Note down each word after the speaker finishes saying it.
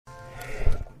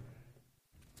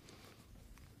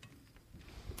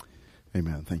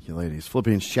Amen. Thank you, ladies.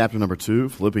 Philippians chapter number 2.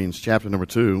 Philippians chapter number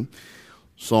 2.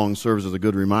 Song serves as a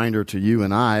good reminder to you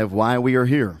and I of why we are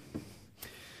here.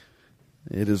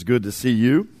 It is good to see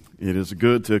you. It is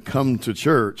good to come to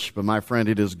church. But my friend,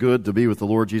 it is good to be with the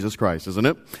Lord Jesus Christ, isn't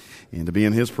it? And to be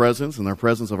in His presence, in the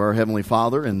presence of our Heavenly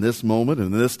Father in this moment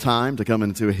and this time, to come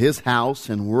into His house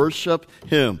and worship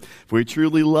Him. If we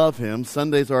truly love Him,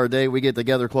 Sundays are a day we get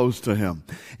together close to Him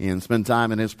and spend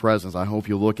time in His presence. I hope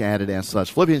you'll look at it as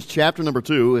such. Philippians chapter number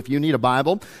 2, if you need a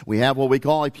Bible, we have what we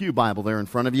call a pew Bible there in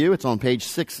front of you. It's on page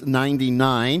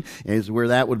 699 is where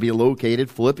that would be located.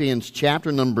 Philippians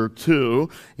chapter number 2,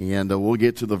 and we'll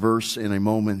get to the verse in a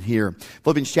moment here.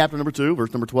 Philippians chapter number 2,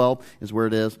 verse number 12 is where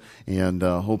it is, and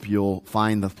hope you'll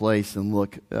find the place and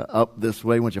look up this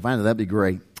way. Once you find it, that'd be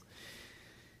great.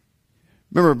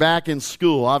 Remember back in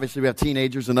school, obviously we have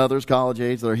teenagers and others, college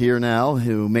age, that are here now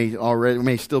who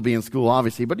may still be in school,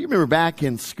 obviously. But do you remember back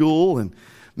in school, and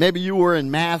maybe you were in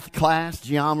math class,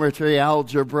 geometry,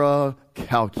 algebra,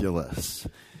 calculus,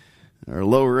 or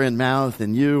lower end math,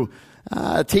 and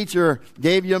a teacher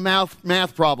gave you a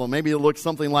math problem. Maybe it looks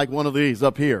something like one of these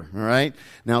up here, all right?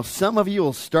 Now, some of you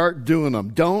will start doing them.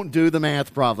 Don't do the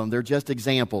math problem. They're just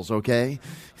examples, okay?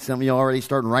 Some of you already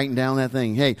starting writing down that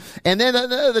thing. Hey, and then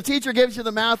the teacher gives you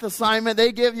the math assignment.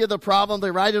 They give you the problem.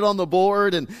 They write it on the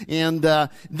board, and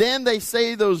then they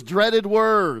say those dreaded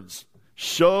words,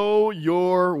 show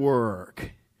your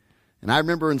work. And I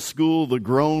remember in school, the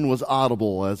groan was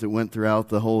audible as it went throughout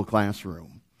the whole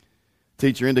classroom.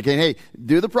 Teacher indicating, hey,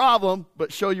 do the problem,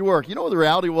 but show your work. You know what the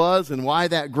reality was and why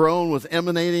that groan was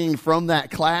emanating from that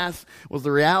class?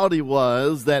 The reality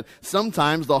was that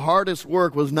sometimes the hardest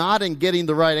work was not in getting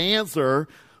the right answer.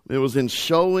 It was in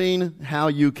showing how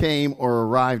you came or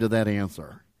arrived at that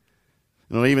answer.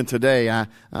 You know, even today,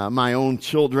 my own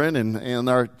children and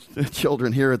our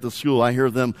children here at the school, I hear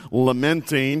them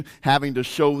lamenting having to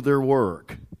show their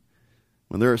work.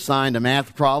 When they're assigned a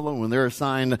math problem, when they're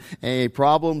assigned a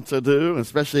problem to do,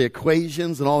 especially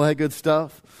equations and all that good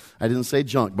stuff. I didn't say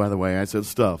junk, by the way. I said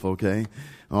stuff, okay?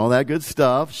 All that good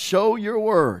stuff. Show your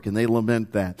work, and they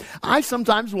lament that. I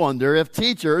sometimes wonder if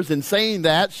teachers, in saying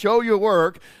that, show your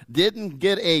work, didn't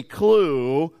get a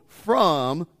clue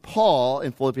from Paul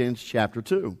in Philippians chapter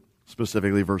 2.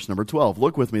 Specifically verse number 12.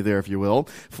 Look with me there, if you will.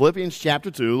 Philippians chapter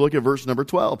 2, look at verse number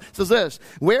 12. It says this,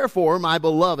 wherefore, my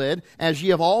beloved, as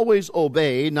ye have always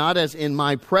obeyed, not as in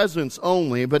my presence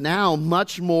only, but now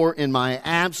much more in my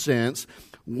absence,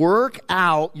 work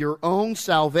out your own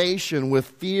salvation with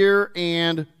fear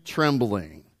and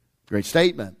trembling. Great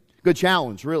statement. Good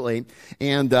challenge, really.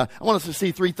 And I want us to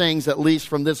see three things at least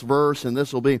from this verse, and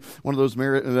this will be one of those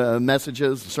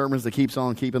messages, sermons that keeps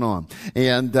on keeping on.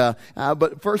 And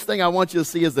but first thing I want you to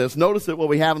see is this. Notice that what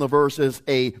we have in the verse is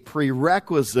a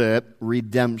prerequisite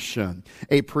redemption.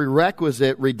 A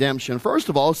prerequisite redemption. First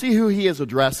of all, see who he is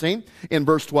addressing in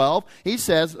verse 12. He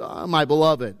says, my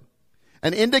beloved.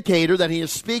 An indicator that he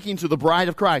is speaking to the bride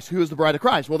of Christ. Who is the bride of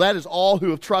Christ? Well, that is all who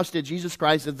have trusted Jesus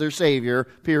Christ as their Savior,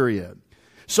 period.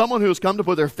 Someone who has come to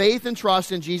put their faith and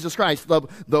trust in Jesus Christ,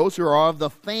 those who are of the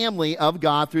family of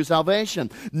God through salvation.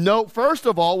 Note, first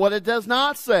of all, what it does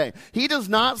not say. He does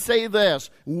not say this,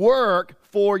 work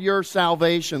for your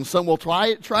salvation. Some will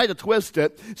try to twist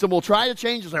it. Some will try to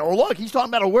change it and say, oh, look, he's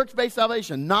talking about a works-based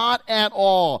salvation. Not at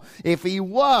all. If he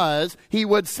was, he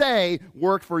would say,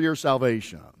 work for your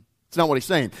salvation. It's not what he's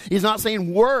saying. He's not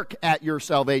saying work at your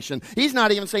salvation. He's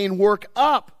not even saying work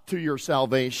up to your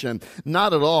salvation.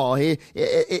 Not at all.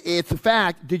 It's a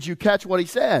fact. Did you catch what he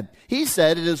said? He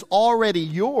said it is already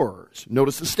yours.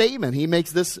 Notice the statement. He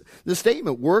makes this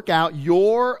statement. Work out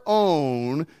your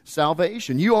own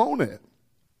salvation. You own it.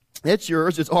 It's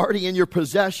yours. It's already in your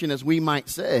possession, as we might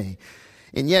say.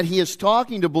 And yet he is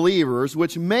talking to believers,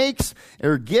 which makes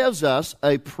or gives us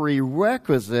a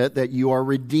prerequisite that you are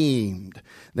redeemed,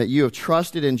 that you have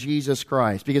trusted in Jesus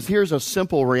Christ. Because here's a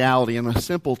simple reality and a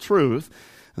simple truth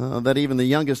that even the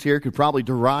youngest here could probably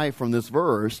derive from this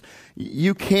verse.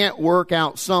 You can't work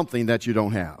out something that you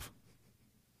don't have.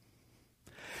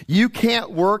 You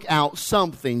can't work out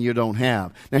something you don't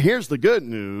have. Now here's the good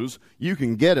news. You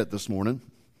can get it this morning.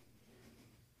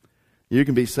 You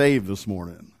can be saved this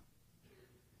morning.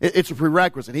 It's a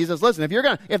prerequisite. He says, listen,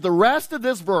 if the rest of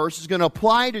this verse is going to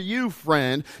apply to you,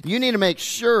 friend, you need to make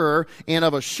sure and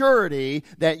of a surety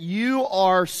that you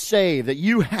are saved, that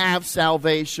you have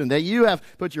salvation, that you have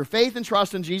put your faith and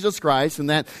trust in Jesus Christ, and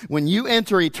that when you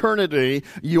enter eternity,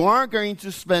 you aren't going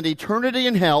to spend eternity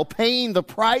in hell paying the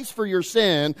price for your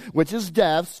sin, which is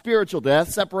death, spiritual death,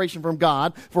 separation from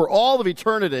God, for all of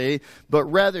eternity, but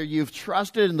rather you've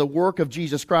trusted in the work of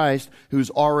Jesus Christ, who's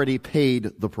already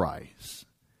paid the price.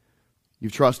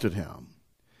 You've trusted him.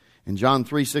 In John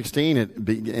 3:16,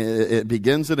 it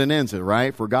begins it and ends it,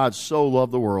 right? For God so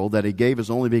loved the world that he gave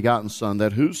his only begotten Son,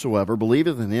 that whosoever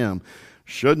believeth in him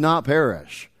should not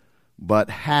perish, but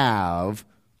have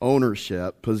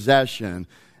ownership, possession,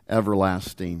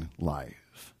 everlasting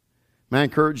life. May I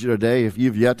encourage you today, if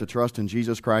you've yet to trust in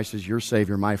Jesus Christ as your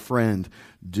Savior, my friend,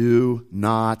 do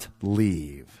not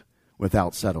leave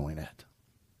without settling it.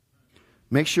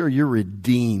 Make sure you're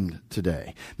redeemed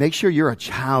today. Make sure you're a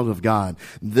child of God.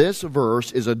 This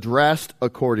verse is addressed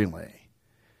accordingly.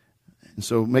 And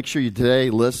so make sure you today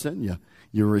listen,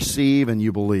 you receive, and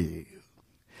you believe.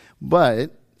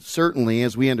 But certainly,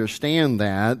 as we understand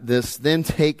that, this then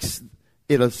takes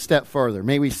it a step further.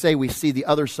 May we say we see the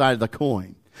other side of the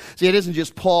coin. See, it isn't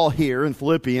just Paul here in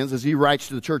Philippians as he writes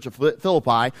to the church of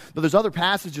Philippi, but there's other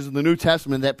passages in the New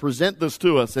Testament that present this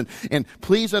to us. And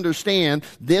please understand,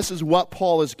 this is what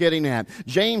Paul is getting at.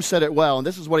 James said it well, and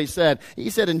this is what he said.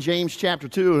 He said in James chapter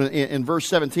 2, in verse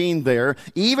 17 there,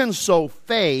 even so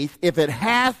faith, if it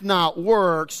hath not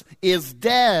works, is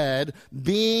dead,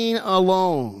 being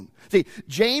alone. See,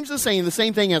 James is saying the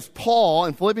same thing as Paul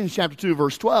in Philippians chapter 2,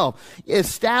 verse 12,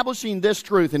 establishing this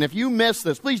truth. And if you miss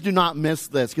this, please do not miss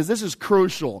this, because this is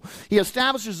crucial. He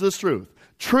establishes this truth.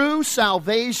 True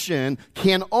salvation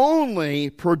can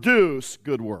only produce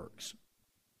good works.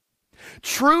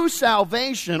 True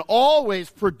salvation always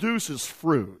produces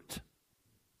fruit.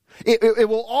 It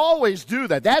will always do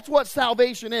that. That's what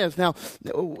salvation is. Now,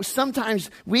 sometimes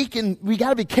we got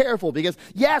to be careful because,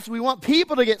 yes, we want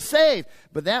people to get saved.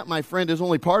 But that, my friend, is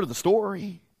only part of the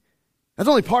story. That's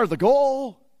only part of the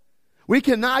goal. We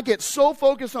cannot get so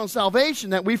focused on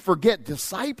salvation that we forget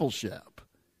discipleship.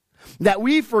 That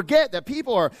we forget that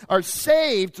people are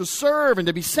saved to serve and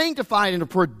to be sanctified and to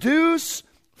produce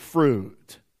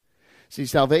fruit. See,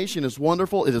 salvation is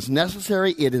wonderful. It is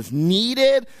necessary. It is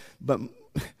needed. But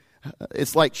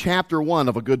it's like chapter 1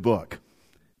 of a good book.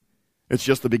 It's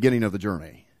just the beginning of the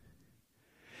journey.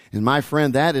 And my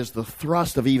friend, that is the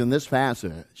thrust of even this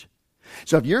passage.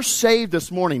 So if you're saved this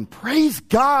morning, praise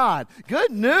God. Good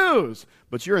news.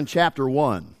 But you're in chapter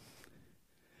 1.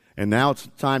 And now it's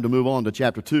time to move on to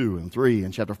chapter 2 and 3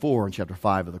 and chapter 4 and chapter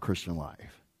 5 of the Christian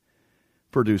life.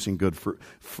 Producing good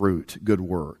fruit, good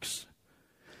works.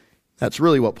 That's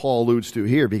really what Paul alludes to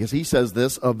here, because he says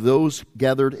this of those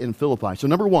gathered in Philippi. So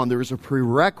number one, there is a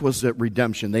prerequisite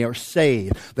redemption. They are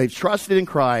saved. They've trusted in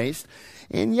Christ.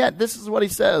 And yet, this is what he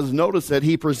says. Notice that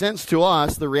he presents to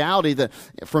us the reality that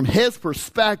from his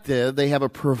perspective, they have a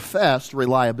professed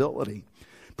reliability.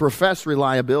 Professed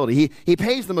reliability. He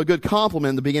pays them a good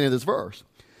compliment in the beginning of this verse.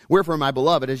 Wherefore, my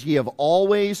beloved, as ye have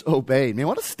always obeyed. Man,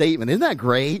 what a statement. Isn't that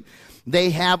great?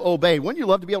 They have obeyed. Wouldn't you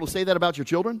love to be able to say that about your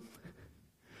children?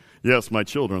 Yes, my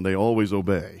children, they always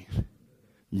obey.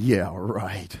 Yeah,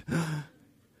 right.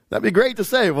 That'd be great to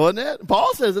say, wouldn't it?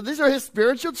 Paul says that these are his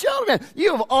spiritual children.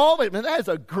 You have always, man, that is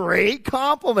a great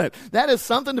compliment. That is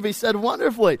something to be said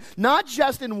wonderfully. Not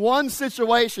just in one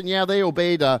situation. Yeah, they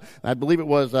obeyed, I believe it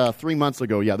was 3 months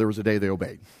ago. Yeah, there was a day they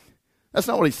obeyed. That's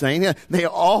not what he's saying. They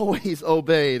always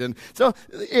obeyed. And so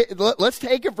let's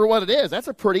take it for what it is. That's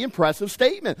a pretty impressive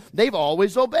statement. They've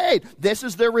always obeyed. This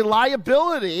is their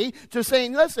reliability to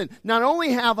saying, listen, not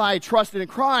only have I trusted in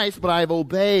Christ, but I've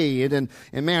obeyed. And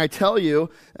may I tell you,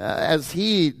 as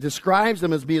he describes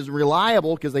them as being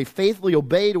reliable because they faithfully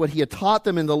obeyed what he had taught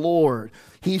them in the Lord.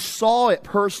 He saw it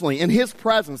personally in his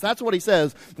presence. That's what he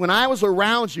says. When I was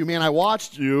around you, man, I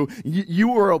watched you. You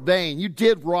were obeying. You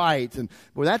did right. And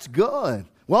boy, that's good.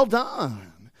 Well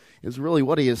done is really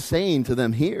what he is saying to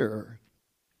them here.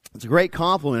 It's a great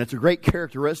compliment. It's a great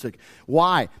characteristic.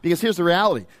 Why? Because here's the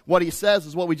reality. What he says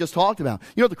is what we just talked about.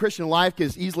 You know what the Christian life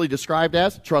is easily described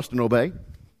as? Trust and obey.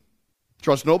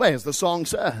 Trust and obey, as the song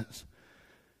says.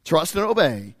 Trust and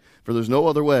obey, for there's no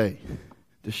other way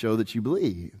to show that you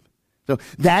believe. So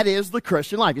that is the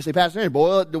Christian life. You say, Pastor Henry,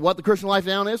 boil what the Christian life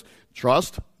down is?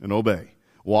 Trust and obey.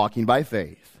 Walking by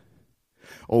faith.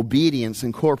 Obedience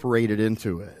incorporated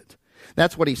into it.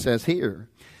 That's what he says here.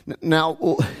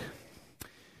 Now,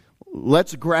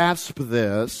 let's grasp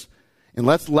this and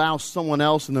let's allow someone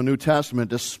else in the New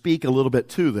Testament to speak a little bit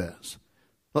to this.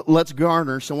 Let's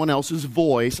garner someone else's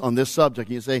voice on this subject.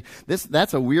 You say,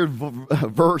 that's a weird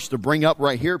verse to bring up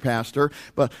right here, Pastor,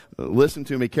 but listen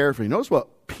to me carefully. Notice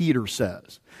what Peter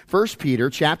says. 1 Peter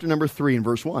chapter number 3 and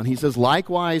verse 1. He says,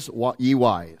 likewise, ye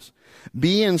wives,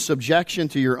 be in subjection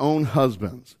to your own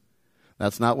husbands.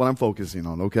 That's not what I'm focusing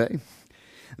on, okay?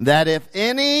 That if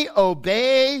any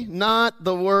obey not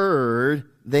the word,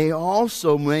 they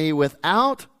also may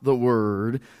without the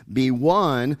word be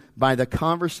won by the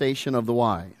conversation of the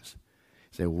wise.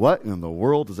 say, what in the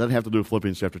world does that have to do with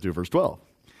Philippians chapter 2, verse 12?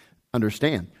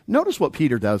 Understand. Notice what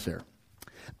Peter does there.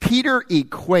 Peter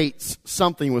equates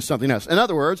something with something else. In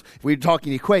other words, if we're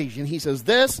talking equation, he says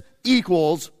this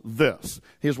equals this.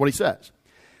 Here's what he says.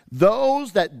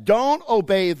 Those that don't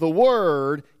obey the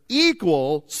word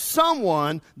equal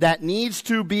someone that needs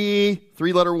to be,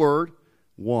 three-letter word,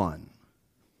 one.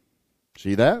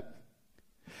 See that?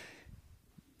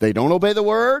 They don't obey the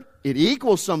word. It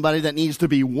equals somebody that needs to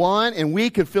be one, and we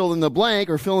could fill in the blank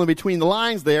or fill in between the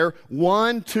lines there,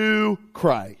 one to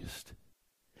Christ.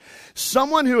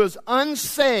 Someone who is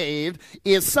unsaved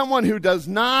is someone who does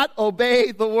not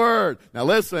obey the word. Now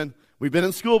listen, we've been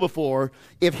in school before.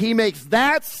 If he makes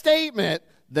that statement,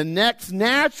 the next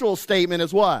natural statement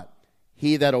is what?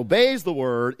 He that obeys the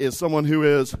word is someone who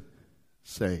is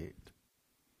saved.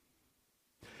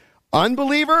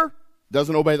 Unbeliever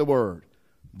doesn't obey the word.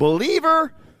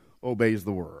 Believer obeys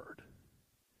the word.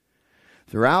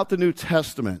 Throughout the New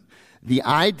Testament, the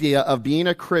idea of being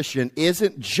a Christian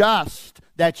isn't just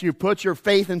that you put your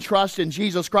faith and trust in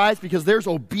Jesus Christ, because there's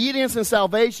obedience and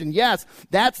salvation. Yes,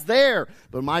 that's there.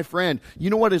 But my friend, you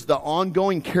know what is the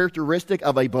ongoing characteristic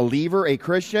of a believer, a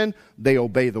Christian? They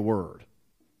obey the word.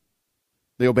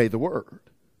 They obey the word.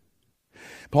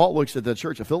 Paul looks at the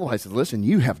church of Philippi and says, listen,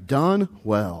 you have done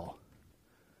well.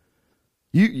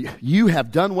 You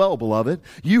have done well, beloved.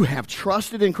 You have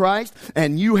trusted in Christ,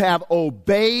 and you have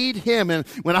obeyed Him. And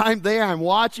when I'm there, I'm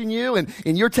watching you, and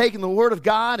you're taking the Word of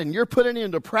God, and you're putting it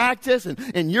into practice,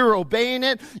 and you're obeying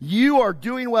it. You are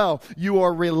doing well. You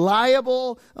are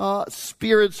reliable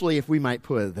spiritually, if we might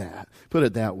put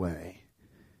it that way.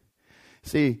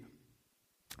 See,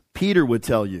 Peter would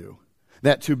tell you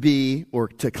that to be, or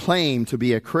to claim to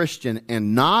be a Christian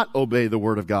and not obey the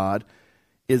Word of God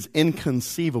is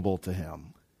inconceivable to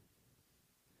him.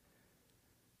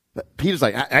 But Peter's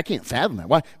like, I can't fathom that.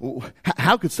 Why?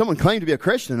 How could someone claim to be a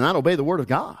Christian and not obey the Word of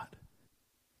God?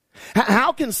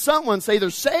 How can someone say they're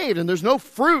saved and there's no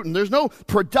fruit and there's no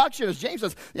production? As James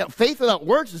says, faith without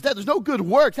works is dead. There's no good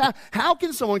works. How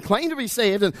can someone claim to be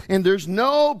saved and there's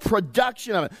no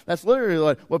production of it? That's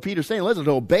literally what Peter's saying. Listen,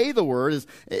 to obey the word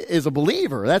is a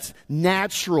believer. That's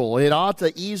natural. It ought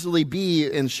to easily be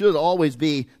and should always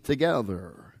be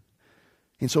together.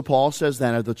 And so Paul says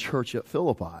that of the church at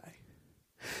Philippi.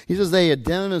 He says they had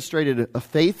demonstrated a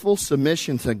faithful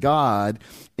submission to God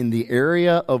in the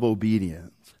area of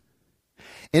obedience.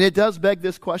 And it does beg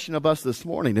this question of us this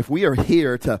morning. If we are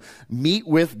here to meet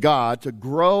with God, to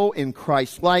grow in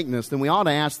Christ's likeness, then we ought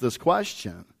to ask this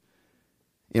question.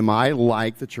 Am I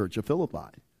like the church of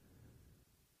Philippi?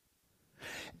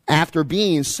 After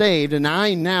being saved, and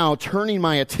I'm now turning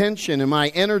my attention and my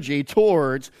energy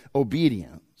towards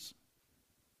obedience.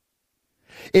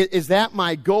 Is that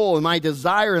my goal and my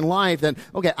desire in life that,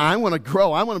 okay, I want to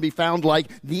grow. I want to be found like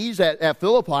these at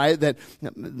Philippi, that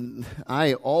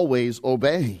I always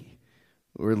obey.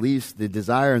 Or at least the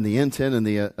desire and the intent and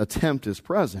the attempt is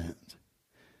present.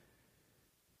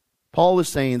 Paul is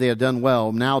saying they have done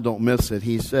well. Now don't miss it,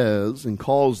 he says, and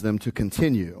calls them to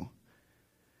continue.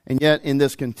 And yet in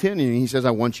this continuing, he says,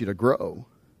 I want you to grow.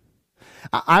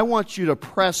 I want you to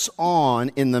press on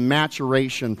in the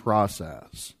maturation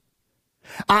process.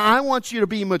 I want you to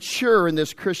be mature in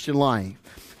this Christian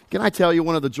life. Can I tell you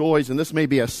one of the joys, and this may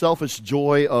be a selfish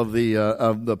joy of the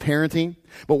parenting,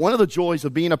 but one of the joys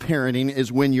of being a parenting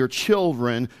is when your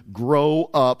children grow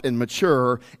up and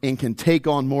mature and can take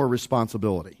on more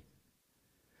responsibility.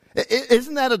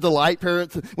 Isn't that a delight,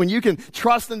 parents, when you can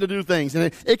trust them to do things?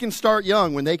 And it can start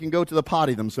young, when they can go to the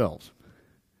potty themselves,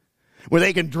 when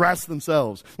they can dress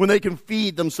themselves, when they can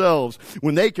feed themselves,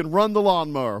 when they can run the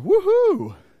lawnmower.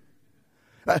 Woohoo!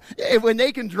 When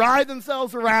they can drive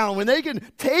themselves around, when they can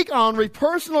take on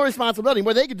personal responsibility,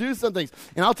 when they can do some things.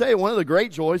 And I'll tell you, one of the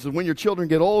great joys is when your children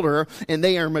get older and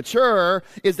they are mature,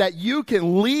 is that you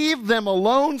can leave them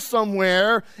alone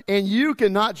somewhere and you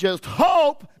can not just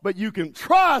hope, but you can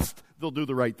trust they'll do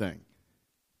the right thing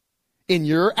in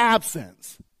your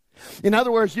absence. In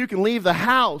other words, you can leave the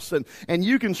house and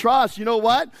you can trust, you know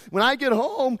what? When I get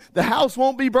home, the house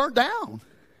won't be burnt down.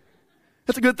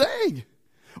 That's a good thing.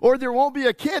 Or there won't be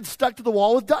a kid stuck to the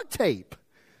wall with duct tape.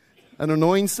 An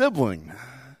annoying sibling.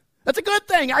 That's a good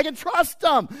thing. I can trust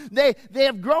them. They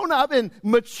have grown up in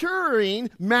maturation,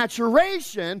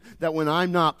 that when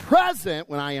I'm not present,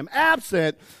 when I am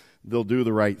absent, they'll do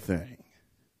the right thing.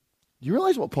 Do you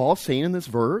realize what Paul's saying in this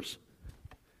verse?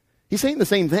 He's saying the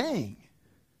same thing.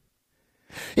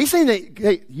 He's saying that,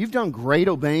 hey, you've done great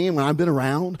obeying when I've been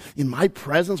around, in my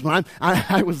presence, when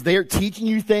I was there teaching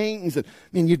you things.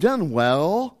 And you've done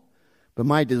well, but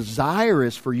my desire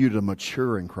is for you to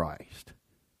mature in Christ.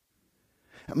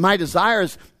 My desire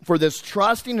is for this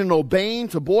trusting and obeying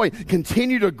to,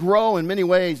 continue to grow in many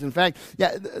ways. In fact,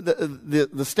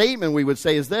 the statement we would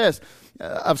say is this,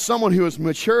 of someone who is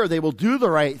mature, they will do the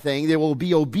right thing. They will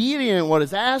be obedient in what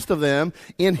is asked of them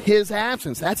in his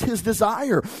absence. That's his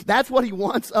desire. That's what he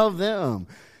wants of them.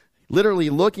 Literally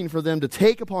looking for them to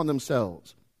take upon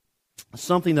themselves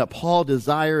something that Paul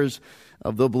desires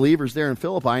of the believers there in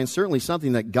Philippi, and certainly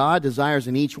something that God desires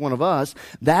in each one of us.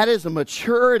 That is a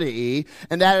maturity,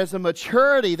 and that is a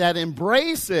maturity that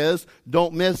embraces,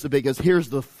 don't miss it, because here's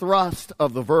the thrust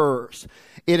of the verse.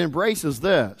 It embraces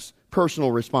this,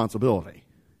 personal responsibility.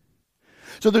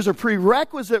 So there's a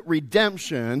prerequisite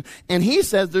redemption, and he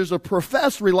says there's a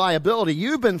professed reliability.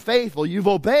 You've been faithful, you've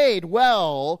obeyed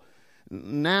well.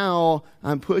 Now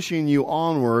I'm pushing you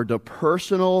onward to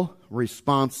personal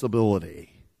responsibility.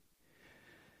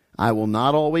 I will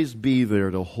not always be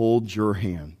there to hold your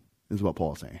hand, is what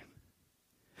Paul's saying.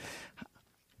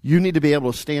 You need to be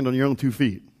able to stand on your own 2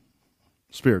 feet,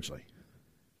 spiritually.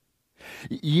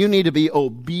 You need to be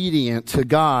obedient to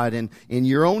God in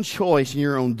your own choice and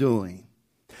your own doing.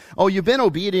 Oh, you've been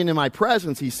obedient in my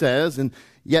presence, he says, and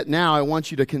yet now I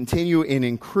want you to continue and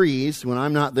increase when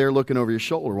I'm not there looking over your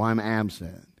shoulder while I'm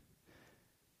absent.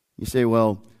 You say,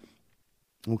 well,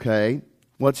 okay,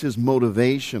 what's his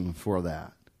motivation for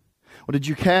that? Well, did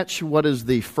you catch what is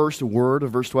the first word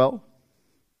of verse 12?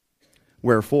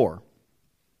 Wherefore.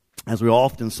 As we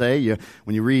often say,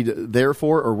 when you read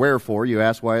therefore or wherefore, you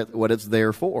ask what it's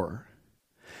there for.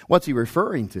 What's he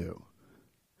referring to?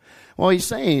 Well, he's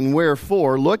saying,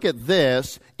 wherefore, look at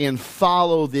this and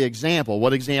follow the example.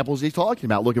 What example is he talking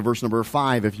about? Look at verse number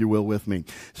 5, if you will, with me.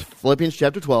 Philippians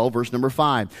chapter 12, verse number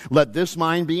 5. Let this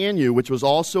mind be in you, which was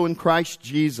also in Christ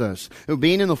Jesus, who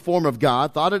being in the form of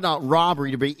God, thought it not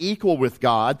robbery to be equal with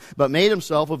God, but made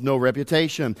himself of no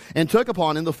reputation, and took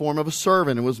upon him the form of a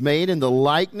servant, and was made in the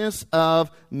likeness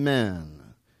of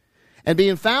men. And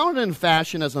being found in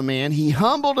fashion as a man, he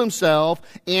humbled himself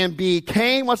and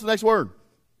became, what's the next word?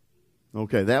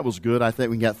 Okay, that was good. I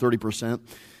think we got 30%.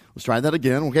 Let's try that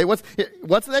again. Okay, what's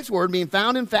the next word? Being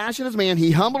found in fashion as man,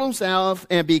 he humbled himself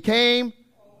and became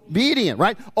obedient,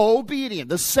 right? Obedient.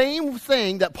 The same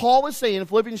thing that Paul was saying in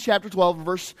Philippians chapter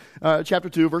 12, chapter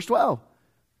 2, verse 12.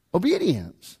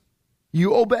 Obedience.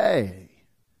 You obey.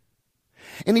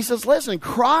 And he says, listen,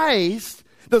 Christ,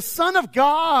 the Son of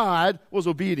God, was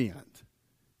obedient.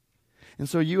 And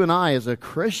so you and I, as a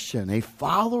Christian, a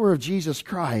follower of Jesus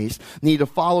Christ, need to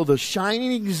follow the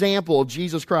shining example of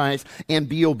Jesus Christ and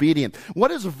be obedient. What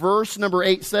does verse number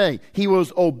 8 say? He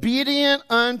was obedient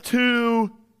unto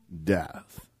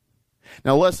death.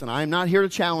 Now listen, I'm not here to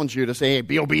challenge you to say, hey,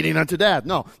 be obedient unto death.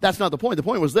 No, that's not the point. The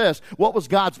point was this. What was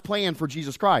God's plan for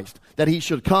Jesus Christ? That he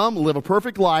should come, live a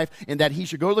perfect life, and that he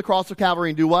should go to the cross of Calvary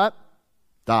and do what?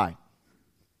 Die.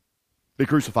 Be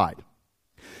crucified.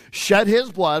 Shed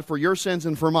his blood for your sins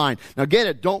and for mine. Now get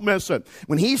it, don't miss it.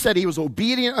 When he said he was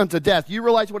obedient unto death, you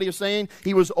realize what he was saying?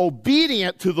 He was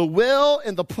obedient to the will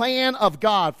and the plan of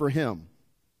God for him.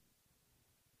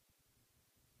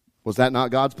 Was that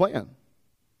not God's plan?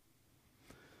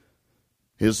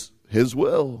 His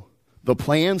will. The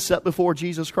plan set before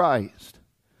Jesus Christ.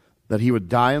 That he would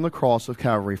die on the cross of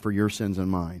Calvary for your sins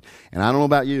and mine. And I don't know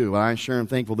about you, but I sure am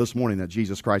thankful this morning that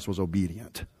Jesus Christ was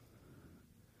obedient.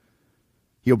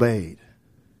 He obeyed.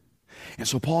 And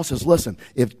so Paul says, listen,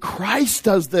 if Christ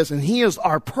does this and he is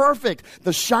our perfect,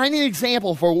 the shining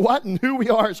example for what and who we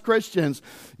are as Christians,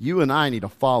 you and I need to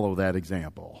follow that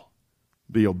example.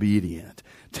 Be obedient.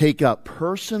 Take up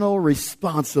personal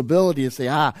responsibility and say,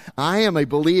 I am a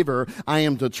believer. I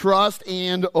am to trust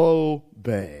and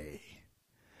obey.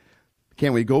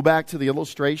 Can we go back to the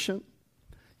illustration?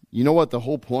 You know what the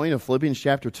whole point of Philippians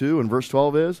chapter 2 and verse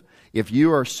 12 is? If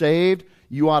you are saved,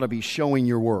 you ought to be showing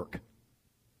your work.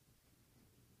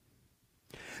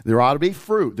 There ought to be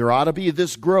fruit. There ought to be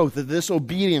this growth, this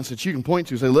obedience that you can point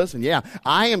to. Say, listen, yeah,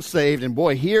 I am saved, and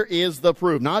boy, here is the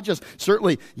proof. Not just,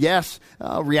 certainly, yes,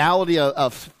 reality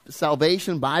of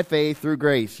salvation by faith through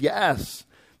grace. Yes.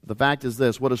 But the fact is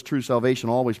this, what does true salvation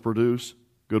always produce?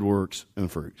 Good works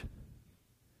and fruit.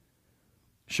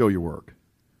 Show your work.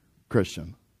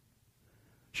 Christian.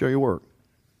 Show your work.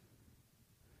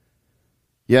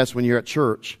 Yes, when you're at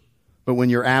church, but when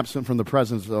you're absent from the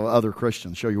presence of other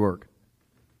Christians, show your work.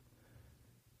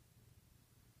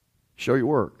 Show your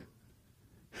work.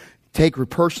 Take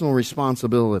personal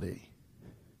responsibility.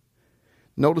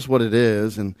 Notice what it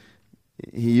is, and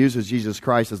he uses Jesus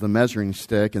Christ as the measuring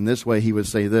stick, and this way he would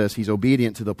say this, he's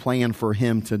obedient to the plan for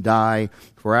him to die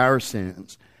for our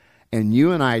sins. And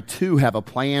you and I too have a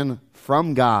plan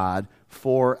from God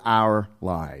for our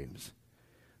lives.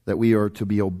 that we are to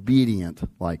be obedient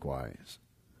likewise.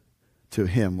 To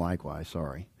Him likewise,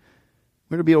 sorry.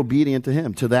 We're to be obedient to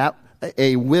Him, to that,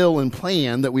 a will and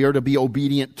plan that we are to be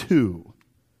obedient to.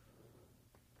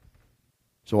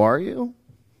 So are you?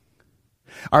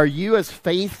 Are you as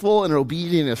faithful and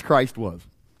obedient as Christ was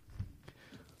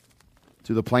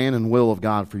to the plan and will of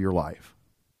God for your life?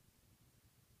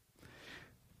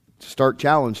 Stark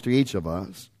challenge to each of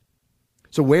us.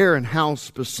 So where and how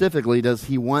specifically does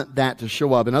He want that to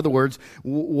show up? In other words,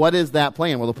 what is that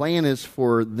plan? Well, the plan is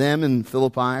for them in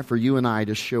Philippi, for you and I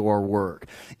to show our work.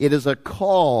 It is a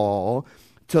call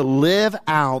to live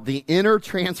out the inner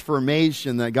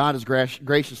transformation that God has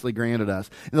graciously granted us.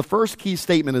 And the first key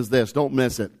statement is this, don't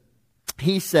miss it.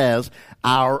 He says,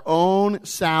 our own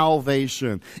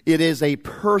salvation. It is a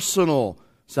personal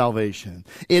salvation.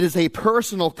 It is a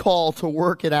personal call to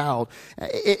work it out.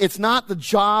 It's not the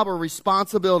job or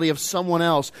responsibility of someone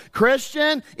else.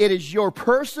 Christian, it is your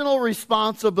personal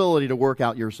responsibility to work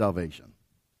out your salvation.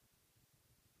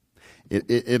 It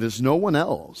is no one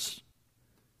else.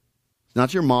 It's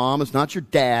not your mom. It's not your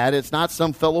dad. It's not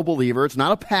some fellow believer. It's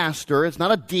not a pastor. It's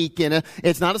not a deacon.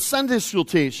 It's not a Sunday school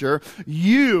teacher.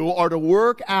 You are to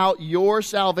work out your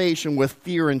salvation with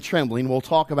fear and trembling. We'll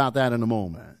talk about that in a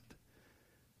moment.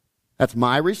 That's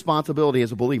my responsibility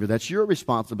as a believer. That's your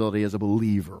responsibility as a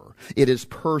believer. It is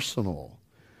personal.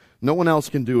 No one else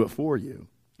can do it for you.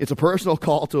 It's a personal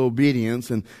call to obedience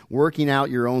and working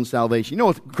out your own salvation. You know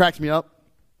what cracks me up?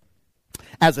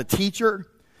 As a teacher,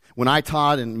 when I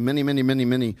taught in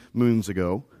many moons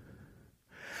ago,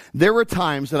 there were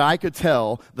times that I could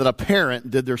tell that a parent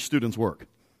did their student's work.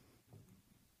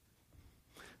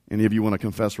 Any of you want to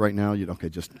confess right now? Okay,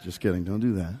 just kidding. Don't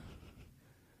do that.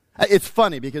 It's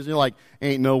funny because you're like,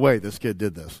 ain't no way this kid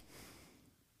did this.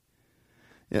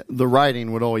 Yeah, the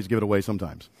writing would always give it away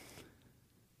sometimes.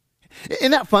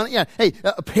 Isn't that funny? Yeah. Hey,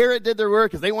 a parent did their work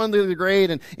because they wanted to do the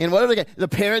grade and whatever. The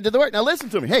parent did the work. Now listen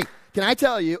to me. Hey, can I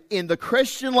tell you, in the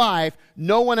Christian life,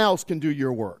 no one else can do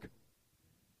your work.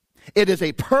 It is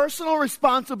a personal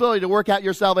responsibility to work out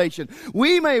your salvation.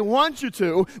 We may want you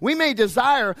to, we may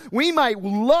desire, we might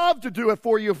love to do it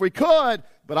for you if we could,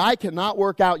 but I cannot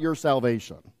work out your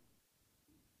salvation.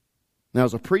 Now,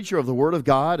 as a preacher of the Word of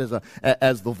God,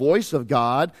 as the voice of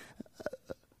God,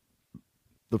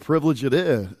 the privilege it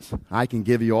is, I can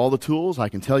give you all the tools, I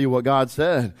can tell you what God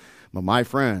said, but my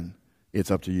friend,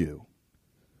 it's up to you.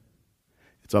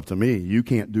 It's up to me. You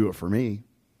can't do it for me.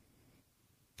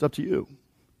 It's up to you.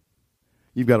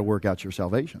 You've got to work out your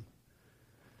salvation.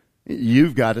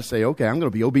 You've got to say, okay, I'm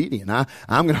going to be obedient.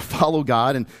 I'm going to follow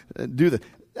God and do the.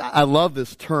 I love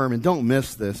this term, and don't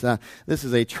miss this. This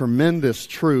is a tremendous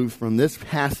truth from this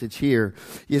passage here.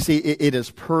 You see, it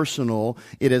is personal.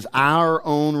 It is our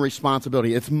own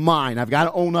responsibility. It's mine. I've got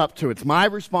to own up to it. It's my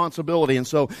responsibility. And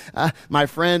so, my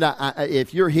friend,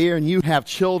 if you're here and you have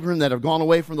children that have gone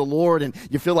away from the Lord and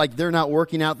you feel like they're not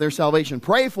working out their salvation,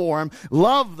 pray for them,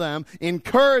 love them,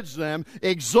 encourage them,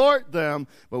 exhort them,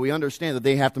 but we understand that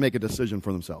they have to make a decision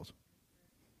for themselves.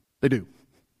 They do.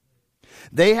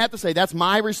 They have to say, that's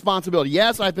my responsibility.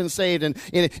 Yes, I've been saved, and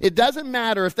it doesn't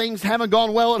matter if things haven't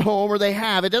gone well at home or they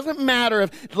have. It doesn't matter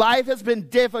if life has been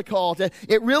difficult.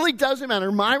 It really doesn't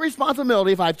matter. My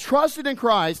responsibility, if I've trusted in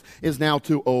Christ, is now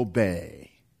to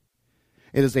obey.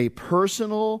 It is a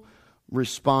personal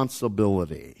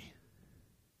responsibility.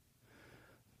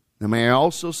 Now, may I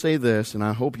also say this, and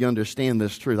I hope you understand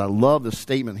this truth. I love the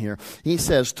statement here. He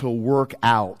says to work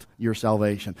out your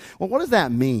salvation. Well, what does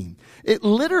that mean? It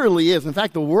literally is. In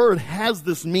fact, the word has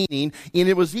this meaning, and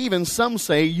it was even, some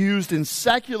say, used in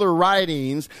secular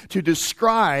writings to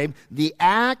describe the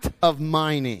act of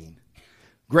mining.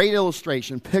 Great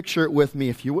illustration. Picture it with me,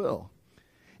 if you will.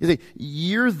 You see,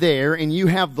 you're there, and you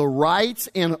have the rights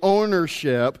and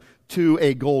ownership to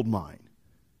a gold mine.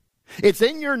 It's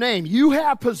in your name. You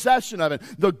have possession of it.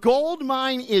 The gold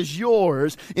mine is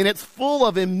yours, and it's full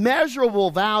of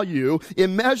immeasurable value,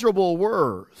 immeasurable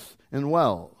worth, and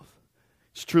wealth.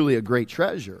 It's truly a great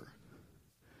treasure.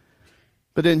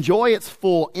 But to enjoy its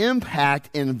full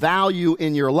impact and value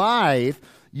in your life,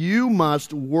 you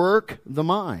must work the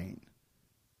mine.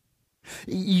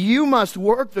 You must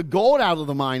work the gold out of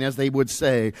the mine, as they would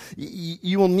say.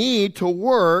 You will need to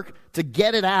work to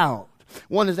get it out.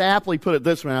 One has aptly put it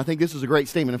this way, and I think this is a great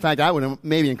statement. In fact, I would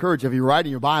maybe encourage, if you're writing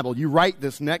your Bible, you write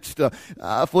this next to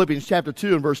Philippians chapter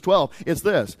 2 and verse 12. It's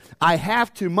this: I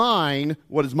have to mine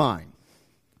what is mine.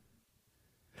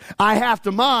 I have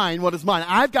to mine what is mine.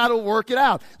 I've got to work it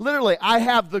out. Literally, I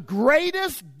have the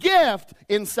greatest gift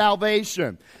in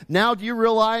salvation. Now, do you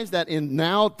realize that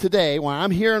today, when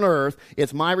I'm here on earth,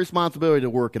 it's my responsibility to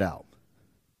work it out?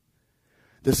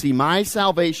 to see my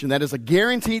salvation. That is a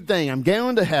guaranteed thing. I'm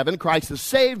going to heaven. Christ has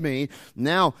saved me.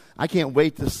 Now, I can't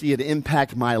wait to see it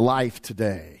impact my life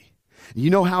today. You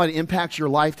know how it impacts your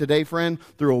life today, friend?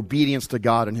 Through obedience to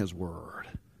God and His Word.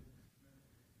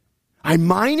 I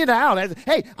mine it out.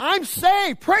 Hey, I'm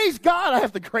saved. Praise God. I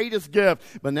have the greatest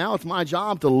gift. But now it's my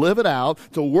job to live it out,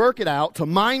 to work it out, to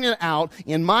mine it out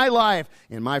in my life.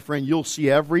 And my friend, you'll see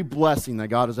every blessing that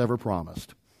God has ever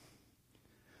promised.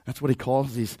 That's what He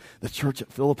calls the church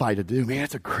at Philippi to do. Man,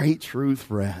 it's a great truth,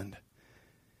 friend.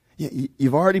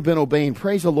 You've already been obeying.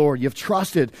 Praise the Lord. You've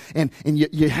trusted and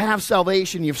you have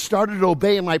salvation. You've started to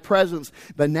obey in my presence.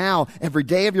 But now, every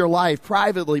day of your life,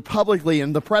 privately, publicly,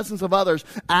 in the presence of others,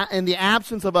 in the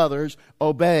absence of others,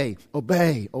 obey,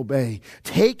 obey, obey.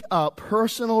 Take up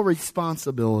personal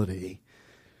responsibility.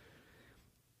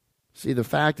 See, the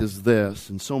fact is this,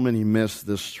 and so many miss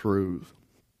this truth.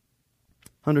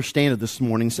 Understand it this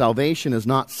morning. Salvation is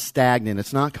not stagnant.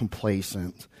 It's not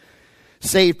complacent.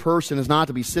 Saved person is not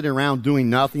to be sitting around doing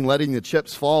nothing, letting the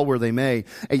chips fall where they may.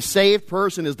 A saved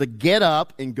person is to get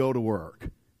up and go to work.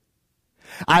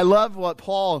 I love what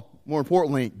Paul, more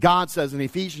importantly, God says in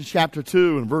Ephesians chapter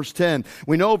 2 and verse 10.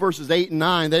 We know verses 8 and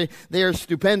 9, they are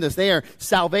stupendous. They are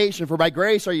salvation. For by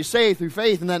grace are you saved through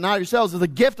faith, and that not yourselves is the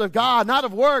gift of God, not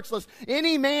of works, lest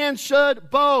any man should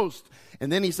boast.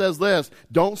 And then he says this,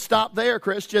 don't stop there,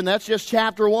 Christian. That's just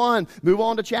chapter 1. Move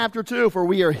on to chapter 2. For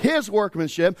we are His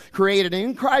workmanship, created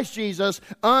in Christ Jesus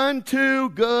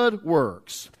unto good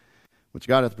works, which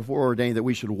God hath before ordained that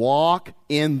we should walk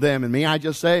in them. And may I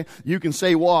just say, you can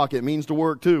say walk. It means to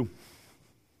work too.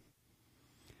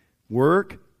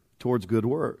 Work towards good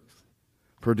works,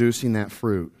 producing that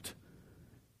fruit.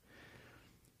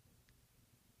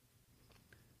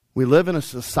 We live in a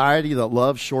society that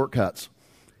loves shortcuts.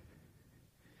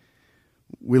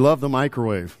 We love the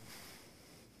microwave.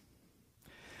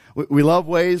 We love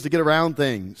ways to get around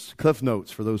things. Cliff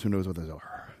notes for those who knows what those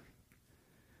are.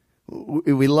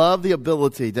 We love the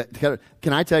ability to,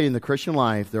 can I tell you, in the Christian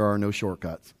life, there are no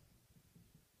shortcuts.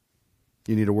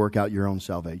 You need to work out your own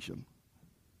salvation.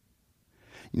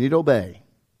 You need to obey.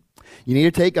 You need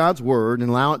to take God's word and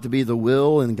allow it to be the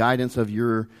will and guidance of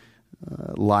your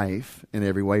life in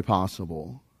every way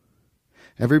possible.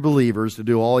 Every believer is to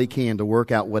do all he can to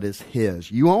work out what is his.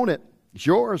 You own it. It's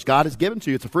yours. God has given to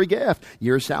you. It's a free gift.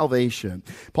 Your salvation.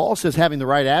 Paul says having the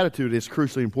right attitude is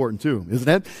crucially important too, isn't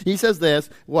it? He says this,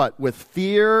 what? With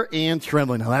fear and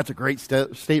trembling. Now that's a great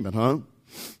statement, huh?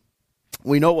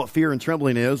 We know what fear and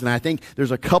trembling is, and I think there's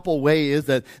a couple ways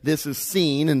that this is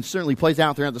seen and certainly plays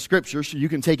out throughout the Scripture, so you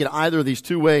can take it either of these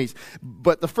two ways.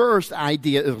 But the first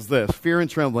idea is this, fear and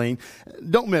trembling.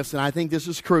 Don't miss it. I think this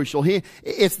is crucial.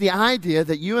 It's the idea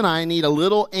that you and I need a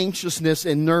little anxiousness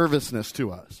and nervousness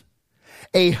to us.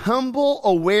 A humble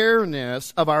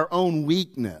awareness of our own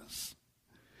weakness.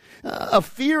 A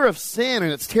fear of sin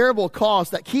and its terrible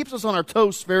cost that keeps us on our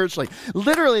toes spiritually.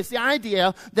 Literally, it's the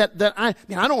idea that I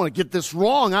don't want to get this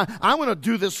wrong. I want to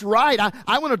do this right.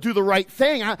 I want to do the right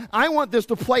thing. I want this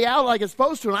to play out like it's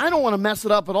supposed to, and I don't want to mess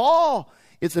it up at all.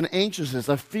 It's an anxiousness,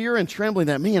 a fear and trembling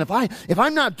that, man, if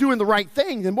I'm not doing the right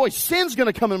thing, then boy, sin's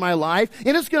going to come in my life,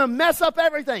 and it's going to mess up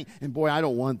everything. And boy, I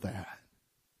don't want that.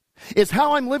 It's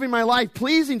how I'm living my life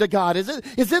pleasing to God. Is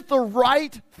it the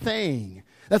right thing?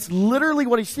 That's literally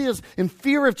what he sees in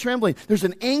fear of trembling. There's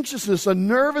an anxiousness, a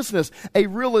nervousness, a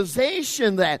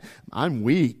realization that I'm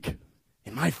weak.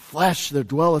 In my flesh there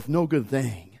dwelleth no good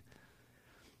thing.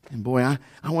 And boy, I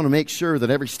want to make sure that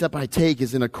every step I take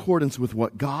is in accordance with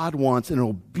what God wants and in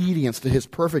obedience to His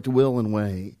perfect will and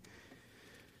way.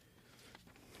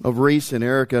 Of recent,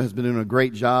 Erica has been doing a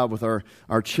great job with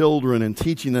our children and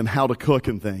teaching them how to cook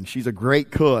and things. She's a great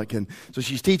cook, and so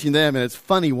she's teaching them, and it's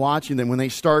funny watching them when they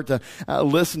start to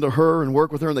listen to her and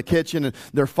work with her in the kitchen, and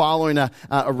they're following a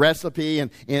recipe,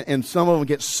 and some of them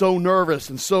get so nervous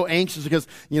and so anxious because,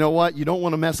 you know what, you don't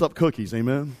want to mess up cookies,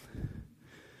 amen?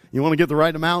 You want to get the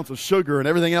right amounts of sugar and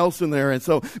everything else in there. And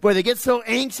so, boy, they get so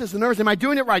anxious and nervous. Am I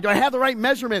doing it right? Do I have the right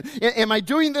measurement? Am I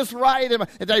doing this right?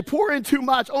 Did I pour in too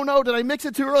much? Oh, no, did I mix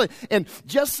it too early? And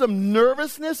just some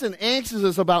nervousness and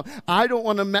anxiousness about, I don't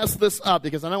want to mess this up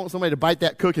because I don't want somebody to bite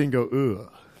that cookie and go,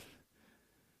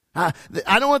 ugh.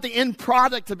 I don't want the end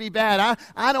product to be bad.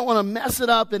 I don't want to mess it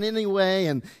up in any way.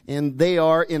 And they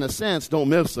are, in a sense, don't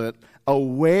miss it,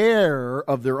 aware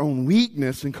of their own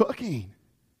weakness in cooking.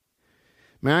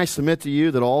 May I submit to you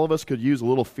that all of us could use a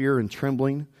little fear and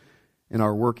trembling in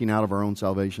our working out of our own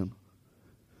salvation?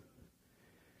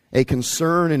 A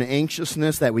concern and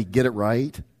anxiousness that we get it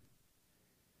right.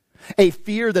 A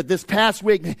fear that this past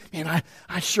week, man,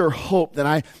 I sure hope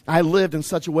that I lived in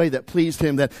such a way that pleased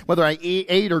Him, that whether I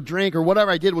ate or drank or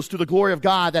whatever I did was to the glory of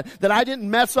God, that I didn't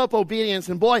mess up obedience.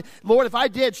 And boy, Lord, if I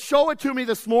did, show it to me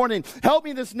this morning. Help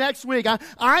me this next week.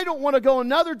 I don't want to go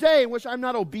another day in which I'm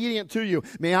not obedient to you.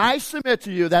 May I submit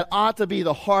to you that ought to be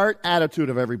the heart attitude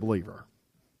of every believer.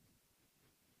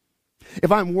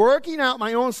 If I'm working out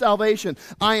my own salvation,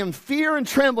 I am fear and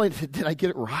trembling. Did I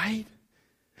get it right?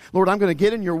 Lord, I'm going to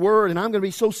get in your word, and I'm going to be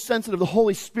so sensitive to the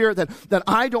Holy Spirit that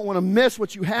I don't want to miss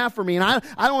what you have for me, and I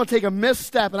don't want to take a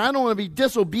misstep, and I don't want to be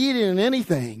disobedient in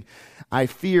anything. I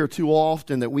fear too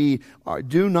often that we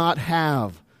do not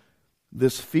have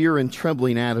this fear and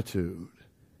trembling attitude.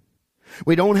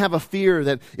 We don't have a fear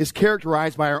that is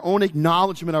characterized by our own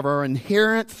acknowledgement of our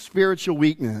inherent spiritual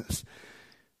weakness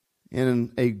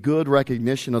and a good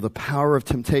recognition of the power of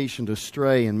temptation to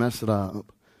stray and mess it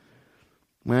up.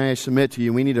 May I submit to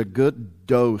you, we need a good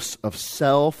dose of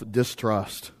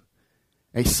self-distrust,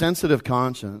 a sensitive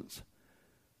conscience,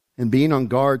 and being on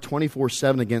guard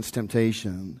 24/7 against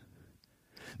temptation.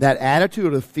 That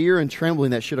attitude of fear and trembling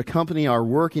that should accompany our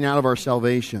working out of our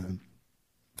salvation.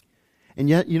 And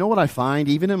yet, you know what I find,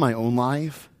 even in my own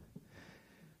life?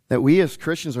 That we as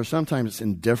Christians are sometimes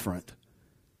indifferent.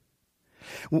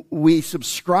 We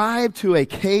subscribe to a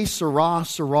que sera,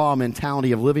 sera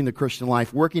mentality of living the Christian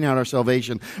life, working out our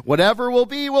salvation. Whatever will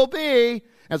be,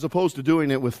 as opposed to doing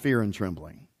it with fear and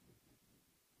trembling.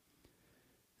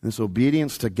 This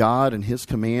obedience to God and His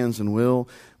commands and will,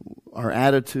 our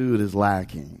attitude is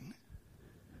lacking.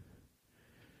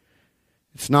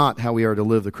 It's not how we are to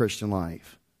live the Christian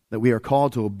life. That we are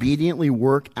called to obediently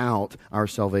work out our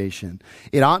salvation.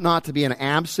 It ought not to be an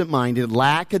absent-minded,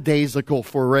 lackadaisical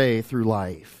foray through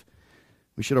life.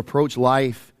 We should approach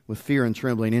life with fear and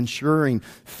trembling,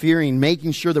 fearing,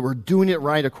 making sure that we're doing it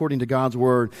right according to God's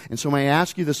Word. And so may I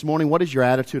ask you this morning, what is your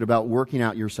attitude about working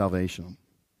out your salvation?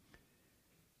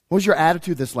 What was your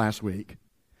attitude this last week?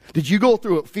 Did you go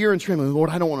through it, fear and trembling? Lord,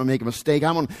 I don't want to make a mistake.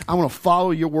 I want to follow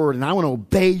your word, and I want to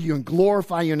obey you and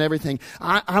glorify you and everything.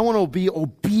 I want to be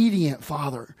obedient,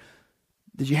 Father.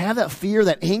 Did you have that fear,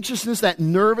 that anxiousness, that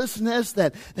nervousness,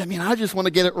 that I just want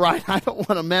to get it right. I don't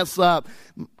want to mess up.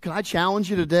 Can I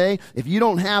challenge you today? If you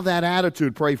don't have that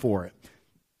attitude, pray for it.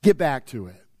 Get back to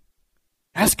it.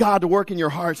 Ask God to work in your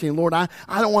heart, saying, Lord, I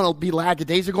don't want to be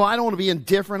lackadaisical. I don't want to be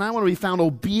indifferent. I want to be found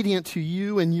obedient to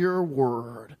you and your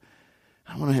word.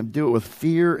 I want to do it with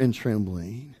fear and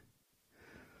trembling.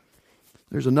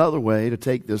 There's another way to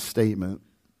take this statement.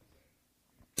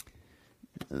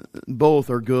 Both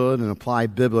are good and apply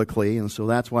biblically, and so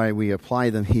that's why we apply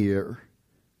them here.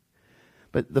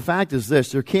 But the fact is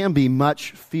this, there can be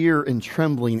much fear and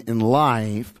trembling in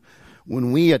life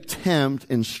when we attempt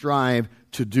and strive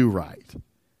to do right,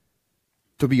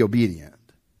 to be obedient.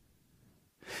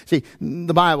 See,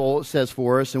 the Bible says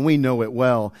for us, and we know it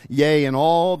well, yea, and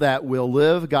all that will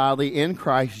live godly in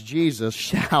Christ Jesus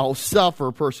shall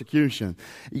suffer persecution.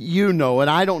 You know it.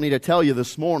 I don't need to tell you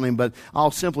this morning, but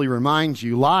I'll simply remind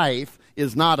you, life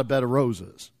is not a bed of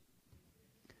roses.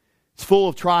 It's full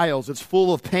of trials. It's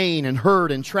full of pain and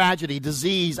hurt and tragedy,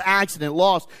 disease, accident,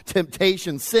 loss,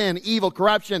 temptation, sin, evil,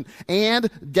 corruption, and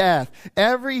death.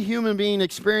 Every human being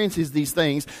experiences these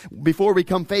things before we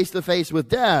come face to face with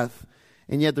death.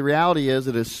 And yet the reality is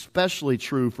it is especially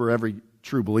true for every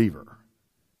true believer.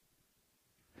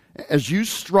 As you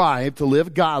strive to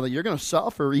live godly, you're going to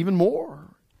suffer even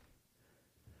more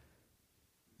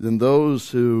than those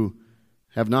who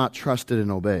have not trusted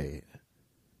and obeyed.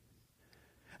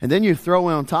 And then you throw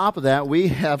on top of that, we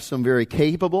have some very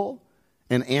capable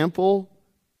and ample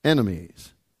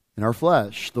enemies in our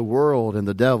flesh, the world and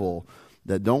the devil,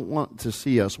 that don't want to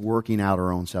see us working out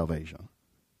our own salvation.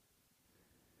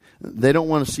 They don't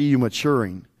want to see you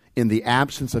maturing in the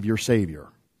absence of your Savior.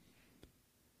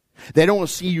 They don't want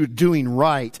to see you doing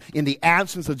right in the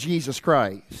absence of Jesus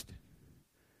Christ,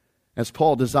 as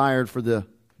Paul desired for the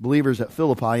believers at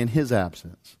Philippi in his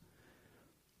absence.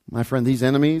 My friend, these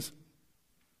enemies,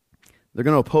 they're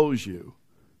going to oppose you.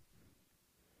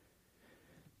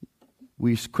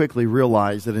 We quickly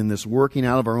realize that in this working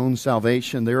out of our own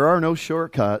salvation, there are no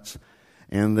shortcuts,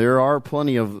 and there are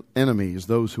plenty of enemies,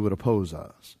 those who would oppose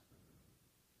us.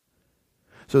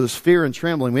 So this fear and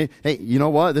trembling, hey, you know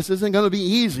what? This isn't going to be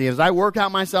easy. As I work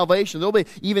out my salvation, there'll be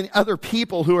even other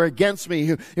people who are against me,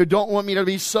 who don't want me to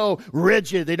be so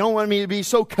rigid. They don't want me to be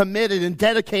so committed and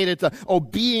dedicated to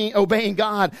obeying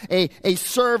God, a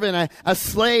servant, a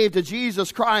slave to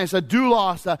Jesus Christ, a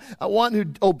doulos, a one who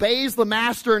obeys the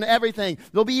master in everything.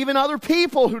 There'll be even other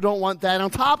people who don't want that on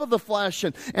top of the flesh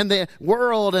and the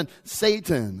world and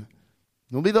Satan.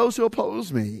 There'll be those who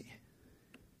oppose me.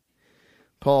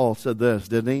 Paul said this,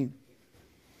 didn't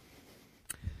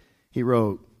he? He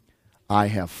wrote, I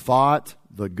have fought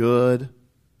the good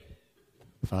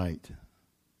fight.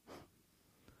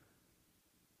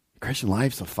 Christian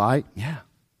life's a fight? Yeah.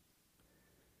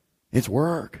 It's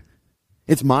work.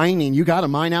 It's mining. You got to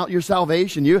mine out your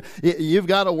salvation. You've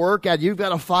got to work at. You've got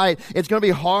to fight. It's going to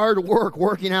be hard work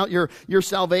working out your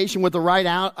salvation with the right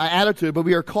attitude. But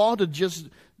we are called to just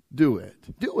do it.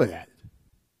 Do it.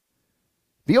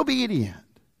 Be obedient.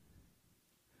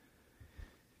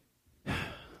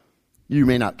 You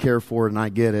may not care for it, and I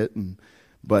get it.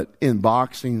 But in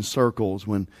boxing circles,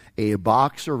 when a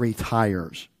boxer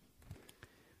retires,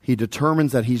 he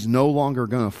determines that he's no longer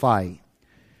going to fight.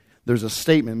 There's a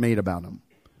statement made about him.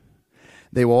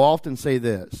 They will often say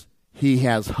this: he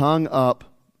has hung up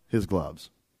his gloves.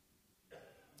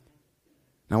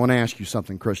 Now I want to ask you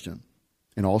something, Christian,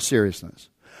 in all seriousness.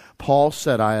 Paul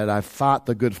said, I've fought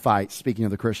the good fight, speaking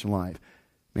of the Christian life.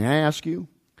 May I ask you,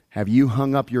 have you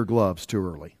hung up your gloves too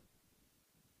early?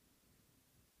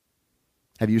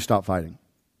 Have you stopped fighting?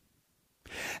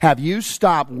 Have you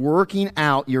stopped working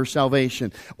out your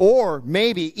salvation? Or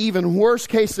maybe even worst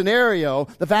case scenario,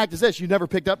 the fact is this: you never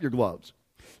picked up your gloves.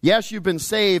 Yes, you've been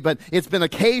saved, but it's been a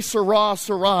que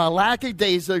sera,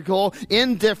 lackadaisical,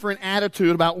 indifferent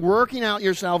attitude about working out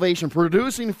your salvation,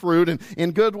 producing fruit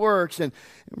and good works. And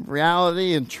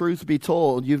reality and truth be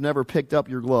told, you've never picked up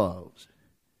your gloves.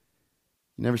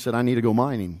 You never said, I need to go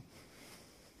mining.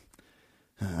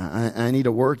 I need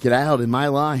to work it out in my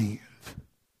life.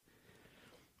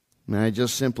 And I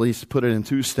just simply put it in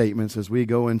two statements as we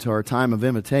go into our time of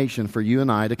invitation for you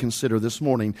and I to consider this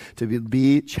morning, to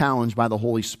be challenged by the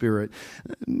Holy Spirit.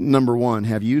 Number one,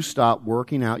 have you stopped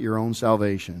working out your own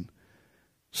salvation?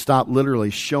 Stop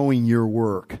literally showing your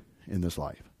work in this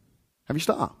life. Have you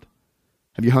stopped?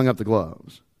 Have you hung up the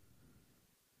gloves?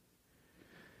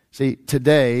 See,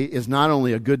 today is not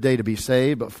only a good day to be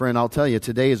saved, but friend, I'll tell you,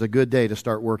 today is a good day to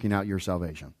start working out your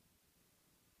salvation.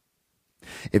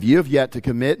 If you have yet to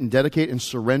commit and dedicate and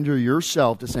surrender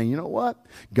yourself to saying, you know what?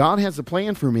 God has a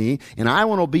plan for me, and I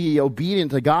want to be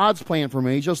obedient to God's plan for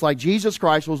me, just like Jesus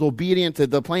Christ was obedient to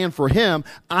the plan for him.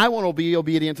 I want to be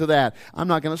obedient to that. I'm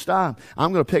not going to stop.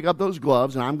 I'm going to pick up those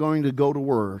gloves, and I'm going to go to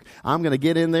work. I'm going to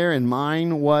get in there and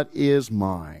mine what is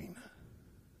mine.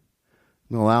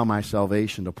 I'm going to allow my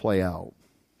salvation to play out.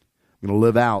 I'm going to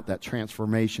live out that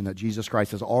transformation that Jesus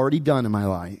Christ has already done in my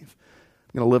life.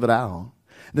 I'm going to live it out.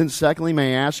 Then secondly,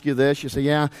 may I ask you this? You say,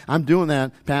 yeah, I'm doing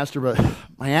that, Pastor, but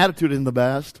my attitude isn't the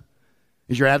best.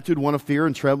 Is your attitude one of fear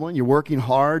and trembling? You're working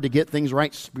hard to get things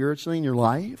right spiritually in your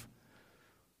life?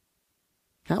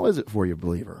 How is it for you,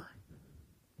 believer?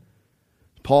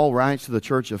 Paul writes to the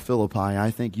church of Philippi.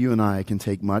 I think you and I can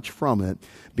take much from it,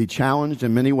 be challenged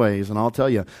in many ways. And I'll tell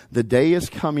you, the day is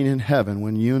coming in heaven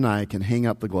when you and I can hang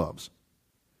up the gloves.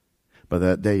 But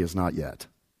that day is not yet.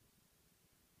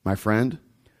 My friend,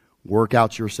 work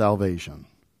out your salvation.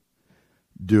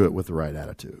 Do it with the right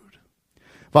attitude.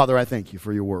 Father, I thank you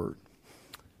for your word.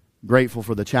 Grateful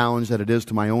for the challenge that it is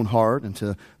to my own heart and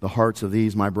to the hearts of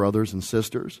these, my brothers and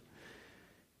sisters.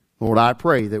 Lord, I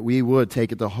pray that we would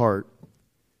take it to heart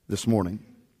this morning.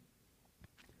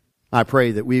 I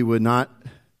pray that we would not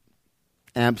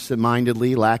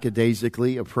absent-mindedly,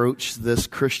 lackadaisically approach this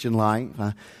Christian life.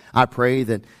 I pray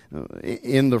that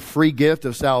in the free gift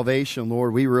of salvation,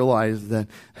 Lord, we realize that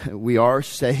we are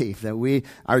saved, that we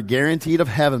are guaranteed of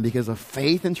heaven because of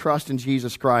faith and trust in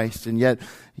Jesus Christ. And yet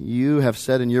you have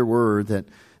said in your word that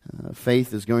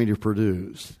faith is going to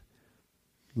produce.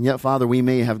 And yet, Father, we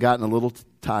may have gotten a little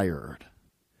tired.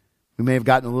 We may have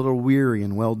gotten a little weary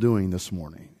in well-doing this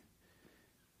morning.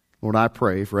 Lord, I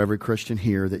pray for every Christian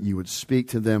here that you would speak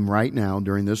to them right now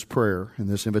during this prayer and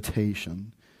this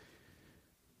invitation.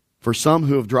 For some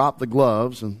who have dropped the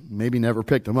gloves and maybe never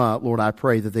picked them up, Lord, I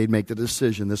pray that they'd make the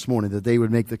decision this morning, that they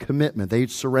would make the commitment, they'd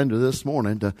surrender this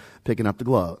morning to picking up the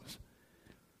gloves.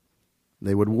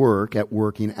 They would work at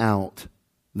working out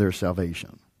their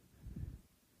salvation.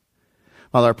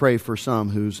 Father, I pray for some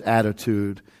whose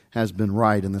attitude has been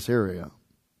right in this area.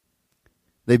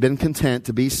 They've been content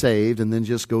to be saved and then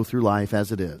just go through life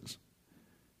as it is.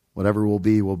 Whatever will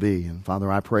be, will be. And Father,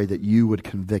 I pray that you would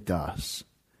convict us.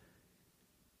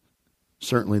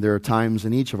 Certainly there are times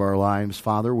in each of our lives,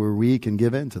 Father, where we can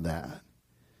give in to that.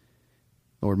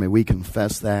 Lord, may we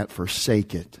confess that,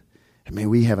 forsake it, and may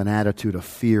we have an attitude of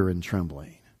fear and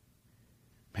trembling.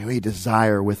 May we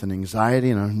desire with an anxiety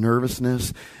and a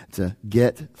nervousness to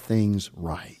get things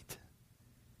right,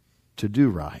 to do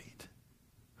right,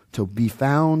 to be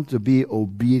found to be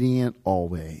obedient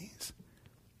always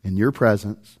in your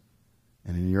presence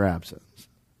and in your absence.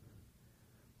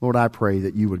 Lord, I pray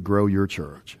that you would grow your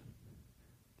church.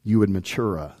 You would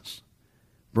mature us.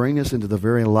 Bring us into the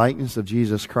very likeness of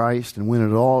Jesus Christ. And when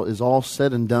it all is all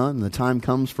said and done, and the time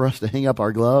comes for us to hang up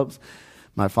our gloves,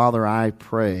 my Father, I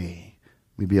pray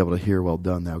we be able to hear, well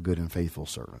done, thou good and faithful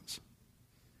servants.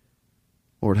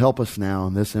 Lord, help us now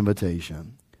in this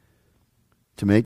invitation to make